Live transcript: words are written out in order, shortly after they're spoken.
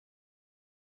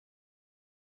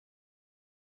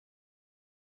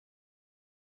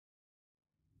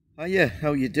Hiya,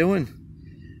 how you doing?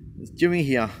 It's Jimmy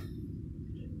here.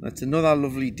 That's another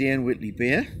lovely day in Whitley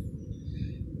Bay.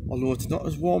 Although it's not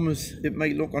as warm as it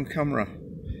might look on camera.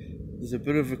 There's a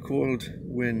bit of a cold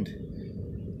wind.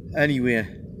 Anyway,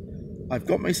 I've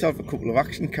got myself a couple of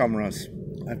action cameras.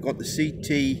 I've got the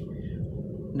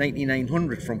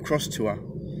CT9900 from Cross Tour,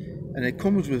 and it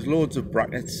comes with loads of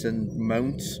brackets and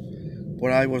mounts,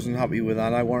 but I wasn't happy with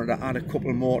that. I wanted to add a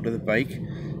couple more to the bike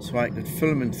so I could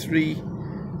film in 3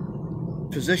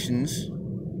 positions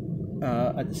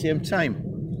at the same time,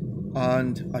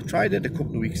 and I tried it a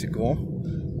couple of weeks ago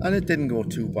and it didn't go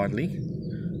too badly.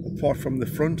 Apart from the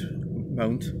front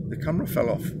mount, the camera fell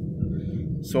off,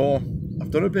 so I've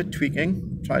done a bit of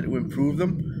tweaking, tried to improve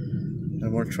them, and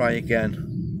I'm going to try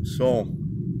again. So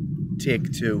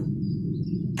take 2.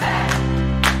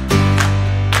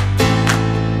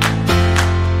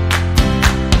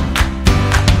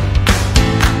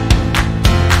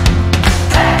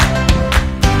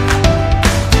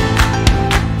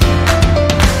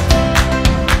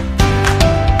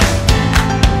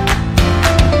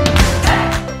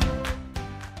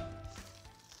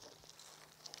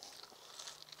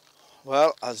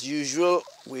 Well, as usual,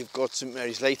 we've got St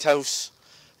Mary's Lighthouse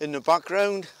in the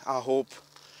background. I hope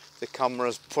the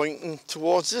camera's pointing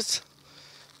towards it.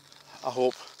 I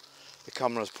hope the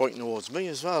camera's pointing towards me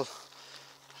as well.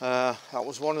 That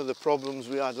was one of the problems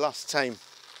we had last time.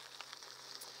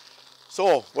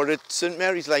 So, we're at St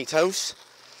Mary's Lighthouse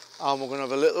and we're going to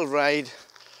have a little ride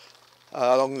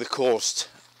along the coast.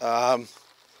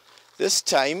 This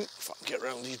time, if I can get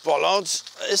around these bollards,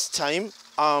 this time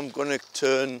I'm going to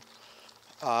turn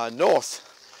north.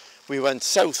 We went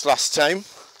south last time,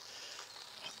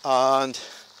 and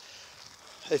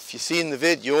if you see in the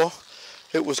video,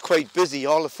 it was quite busy.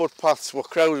 All the footpaths were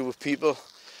crowded with people.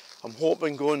 I'm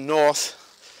hoping going north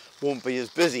won't be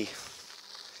as busy.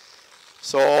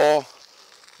 So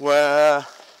we're,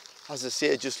 as I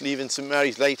say, just leaving St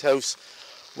Mary's Lighthouse.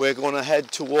 We're going to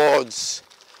head towards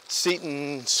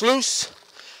Seaton Sluice,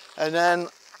 and then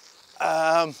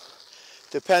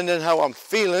depending how I'm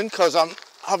feeling, because I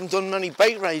haven't done many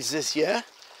bike rides this year.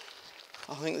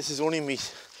 I think this is only my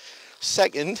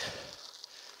 2nd,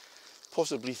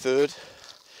 possibly 3rd.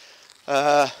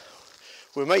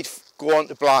 We might go on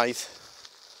to Blyth.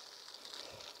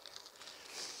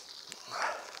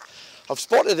 I've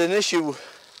spotted an issue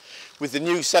with the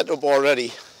new setup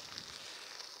already.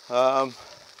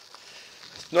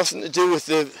 Nothing to do with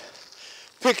the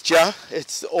picture,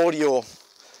 it's the audio.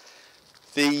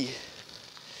 The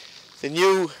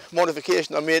new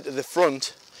modification I made to the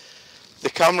front, the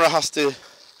camera has to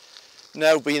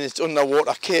now be in its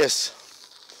underwater case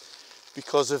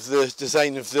because of the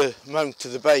design of the mount to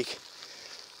the bike.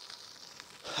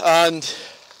 And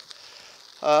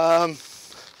I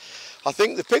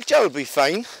think the picture will be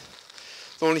fine.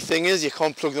 The only thing is you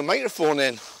can't plug the microphone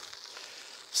in.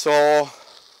 So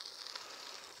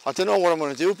I don't know what I'm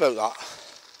going to do about that.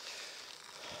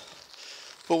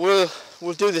 But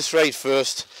we'll do this ride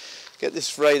first. Get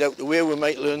this ride out the way. We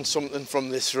might learn something from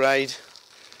this ride,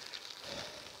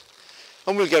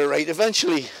 and we'll get it right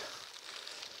eventually.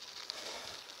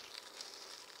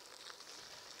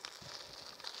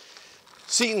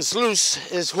 Seaton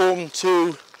Sluice is home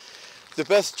to the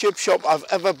best chip shop I've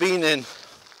ever been in,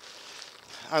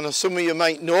 and as some of you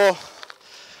might know,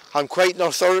 I'm quite an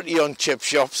authority on chip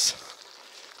shops.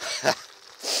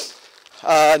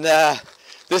 And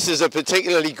this is a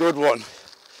particularly good one.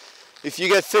 If you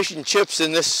get fish and chips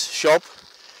in this shop,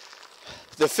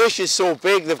 the fish is so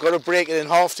big they've got to break it in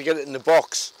half to get it in the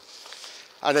box,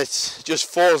 and it just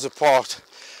falls apart.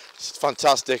 It's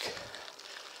fantastic.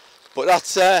 But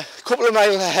that's a couple of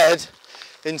miles ahead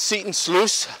in Seaton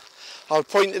Sluice. I'll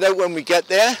point it out when we get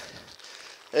there.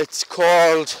 It's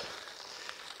called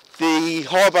the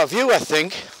Harbour View, I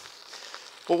think,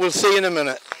 but we'll see in a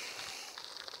minute.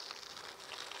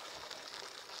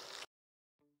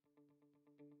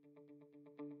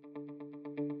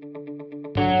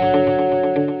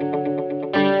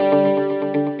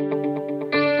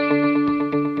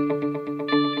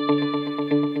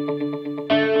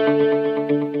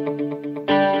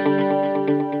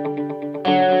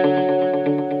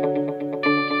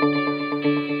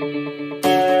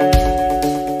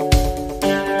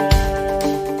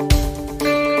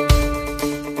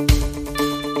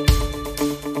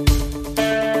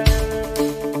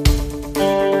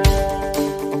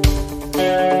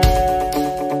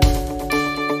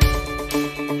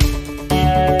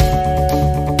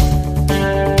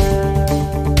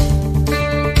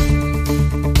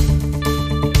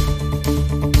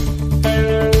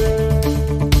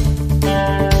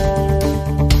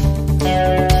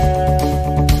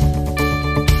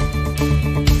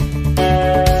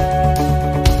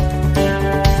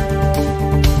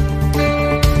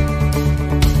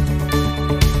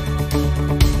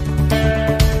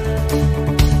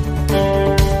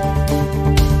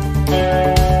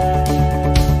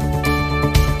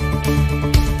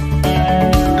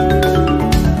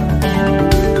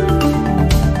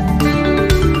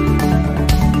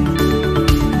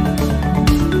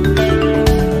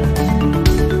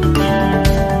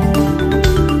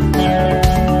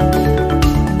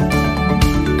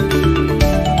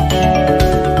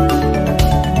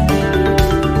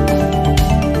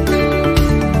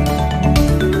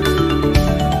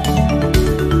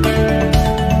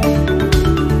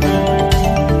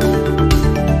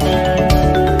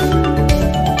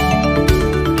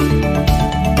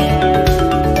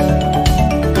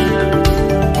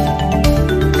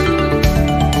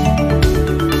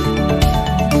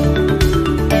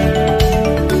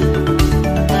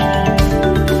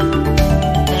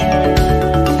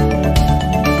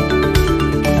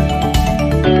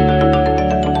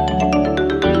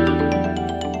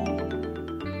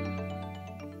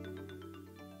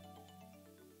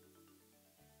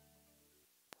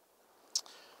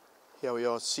 Here we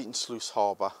are at Seaton Sluice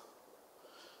Harbour,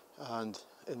 and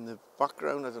in the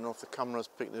background, I don't know if the camera's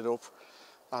picking it up,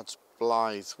 that's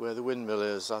Blyth, where the windmill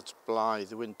is. That's Blyth,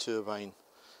 the wind turbine.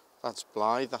 That's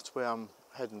Blyth, that's where I'm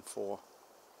heading for.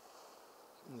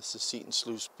 And this is Seaton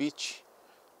Sluice Beach,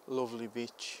 lovely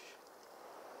beach.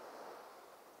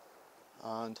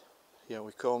 And here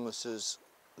we come, this is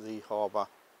the harbour.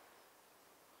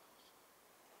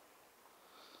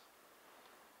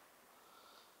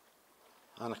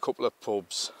 And a couple of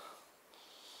pubs.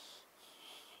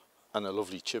 And a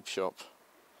lovely chip shop.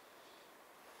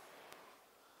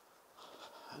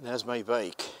 And there's my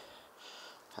bike.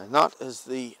 And that is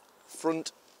the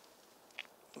front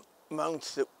mount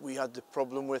that we had the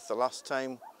problem with the last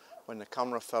time when the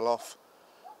camera fell off.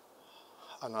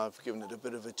 And I've given it a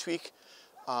bit of a tweak.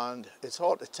 And it's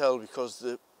hard to tell because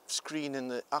the screen in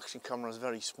the action camera is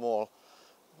very small.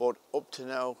 But up to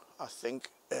now, I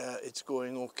think it's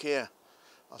going okay.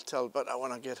 I'll tell better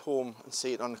when I get home and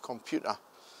see it on the computer.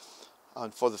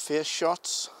 And for the face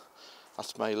shots,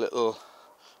 that's my little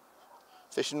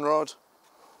fishing rod.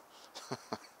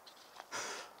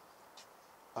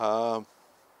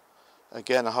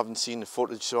 Again, I haven't seen the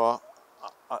footage, so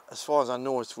as far as I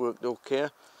know, it's worked okay.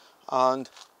 And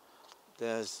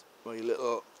there's my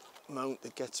little mount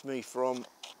that gets me from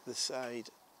the side.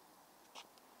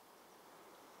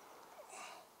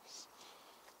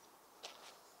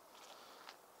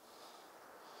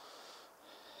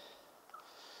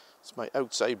 It's my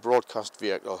outside broadcast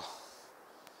vehicle.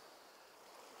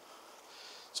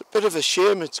 It's a bit of a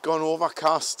shame it's gone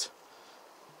overcast.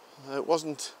 It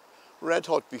wasn't red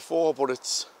hot before, but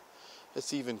it's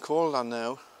even colder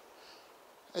now.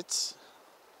 It's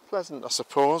pleasant, I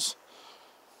suppose.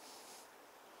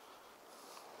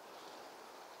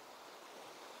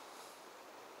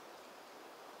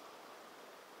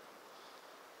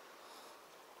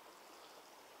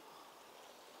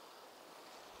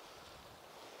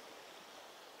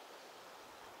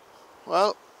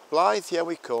 Well, Blyth, here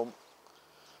we come.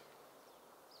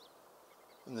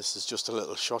 And this is just a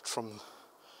little shot from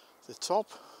the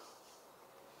top.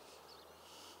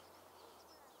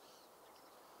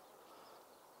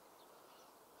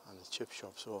 And the chip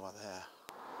shop's over there.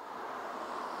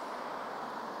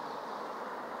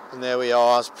 And there we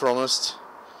are, as promised.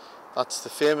 That's the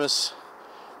famous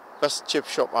best chip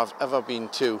shop I've ever been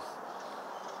to.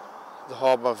 The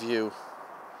Harbour View.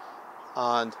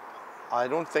 And I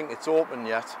don't think it's open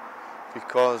yet,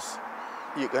 because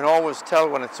you can always tell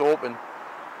when it's open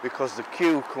because the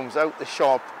queue comes out the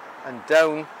shop and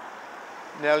down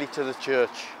nearly to the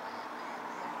church.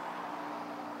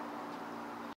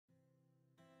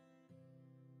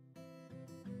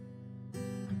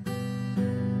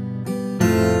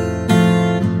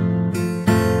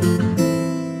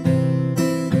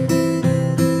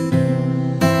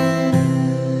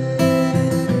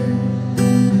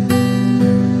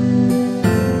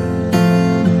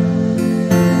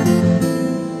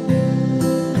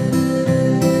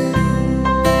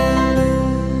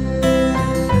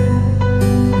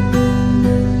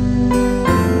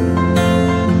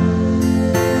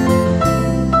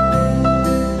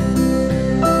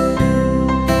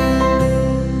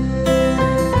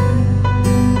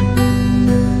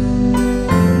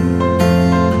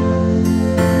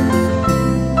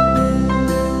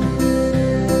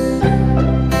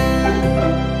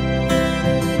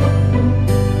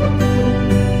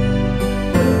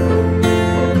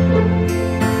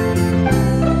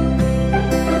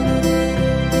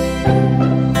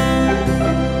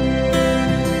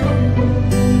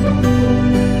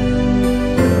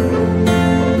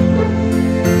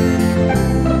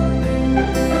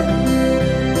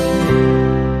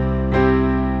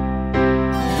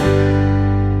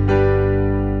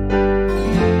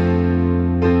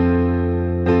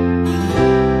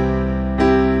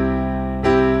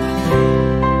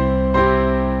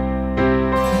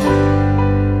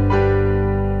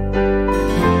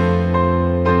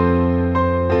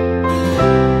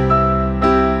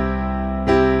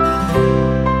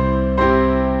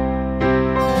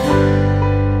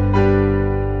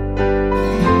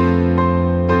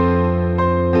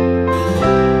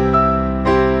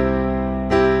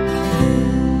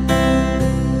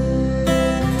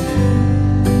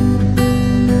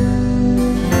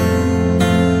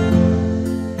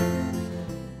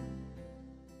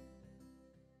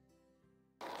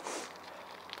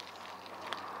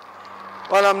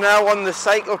 Well, I'm now on the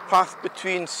cycle path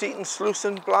between Seaton Sluice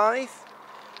and Blyth.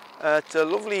 It's a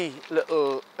lovely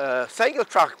little cycle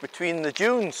track between the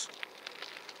dunes.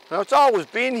 Now, it's always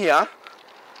been here,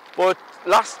 but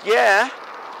last year,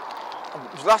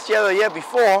 it was last year or the year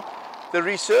before, they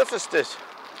resurfaced it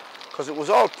because it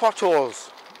was all potholes,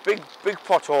 big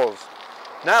potholes.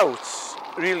 Now it's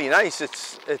really nice.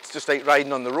 It's just like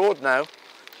riding on the road now.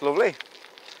 Lovely.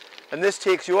 And this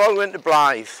takes you all the way into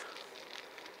Blyth.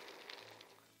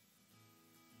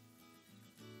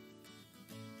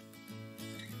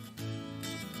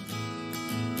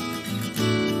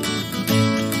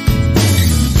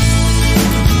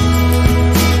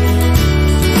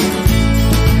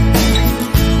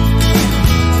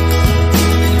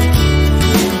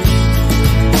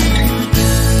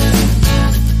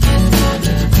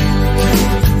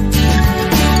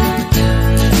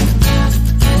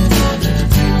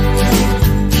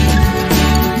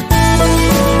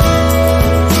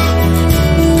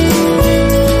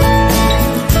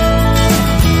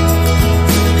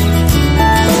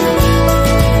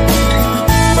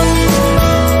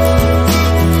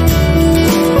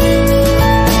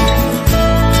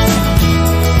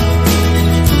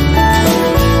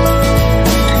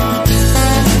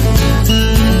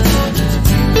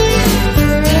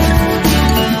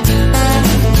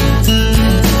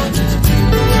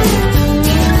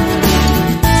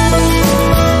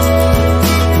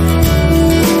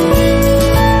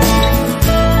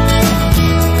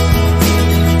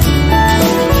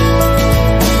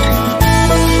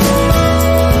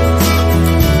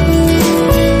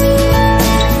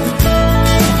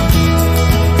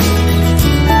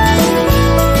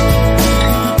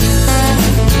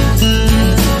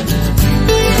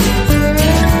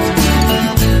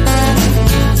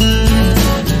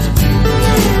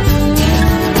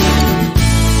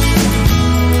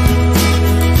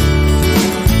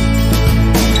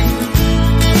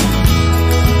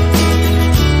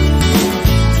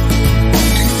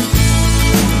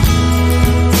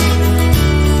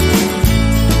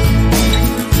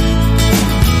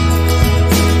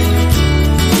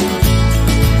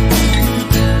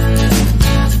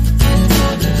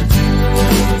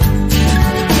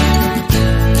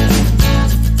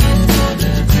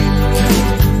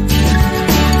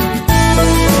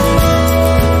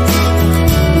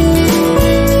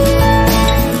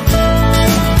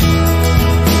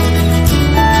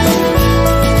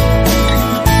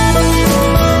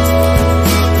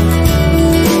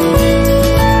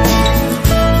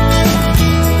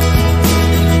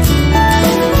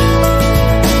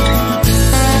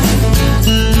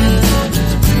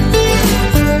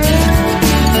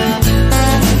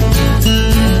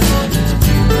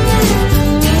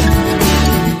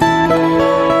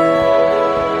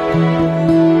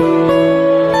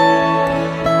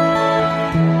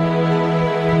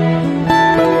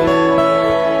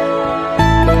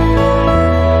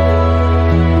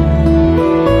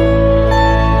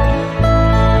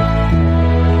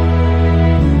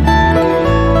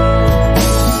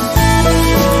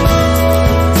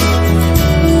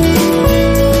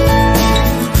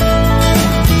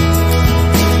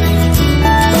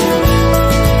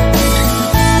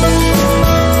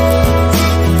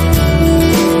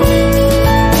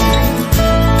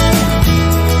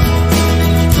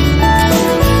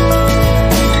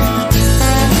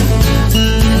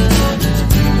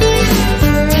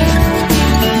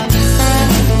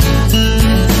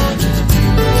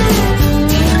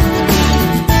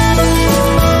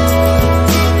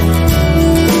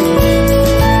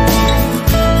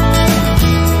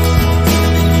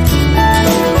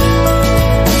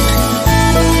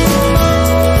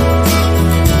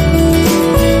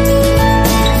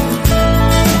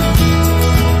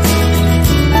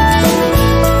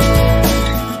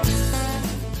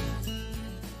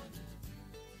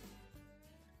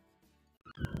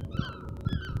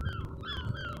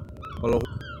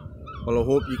 Well, I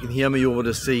hope you can hear me over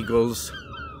the seagulls.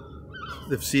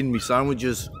 They've seen me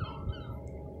sandwiches.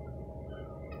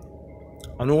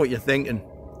 I know what you're thinking.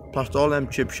 Past all them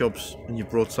chip shops and you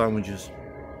brought sandwiches.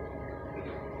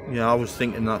 Yeah, I was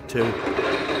thinking that too.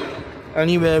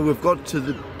 Anyway, we've got to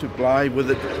Blyth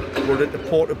with it. We're at the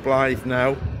port of Blyth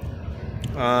now,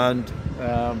 and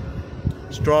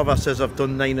Strava says I've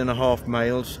done 9.5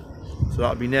 miles, so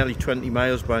that'll be nearly 20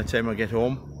 miles by the time I get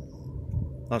home.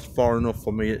 That's far enough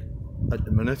for me at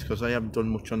the minute because I haven't done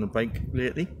much on the bike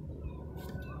lately.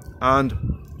 And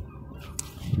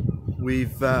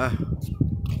we've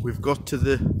got to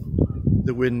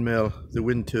the windmill, the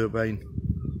wind turbine,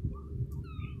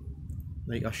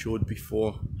 like I showed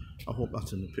before. I hope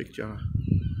that's in the picture.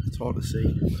 It's hard to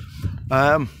see.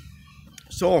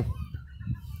 So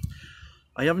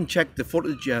I haven't checked the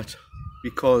footage yet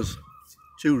because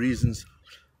 2 reasons.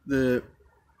 The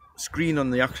screen on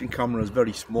the action camera is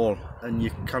very small and you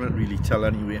cannot really tell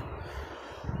anyway.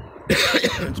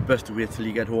 It's best to wait till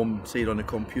you get home and see it on the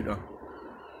computer.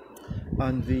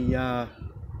 And the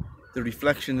the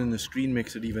reflection in the screen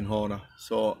makes it even harder,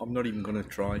 so I'm not even going to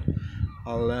try.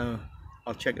 I'll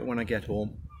check it when I get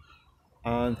home.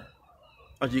 And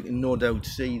as you can no doubt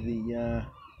see,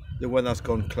 the weather's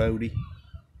gone cloudy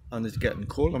and it's getting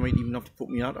cold. I might even have to put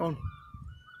my hat on.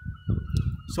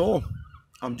 So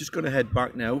I'm just going to head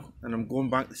back now, and I'm going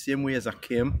back the same way as I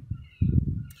came,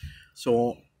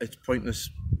 so it's pointless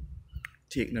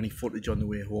taking any footage on the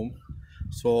way home.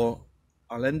 So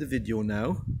I'll end the video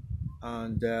now,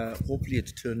 and hopefully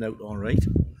it's turned out alright.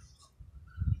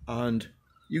 And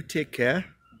you take care.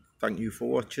 Thank you for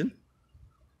watching.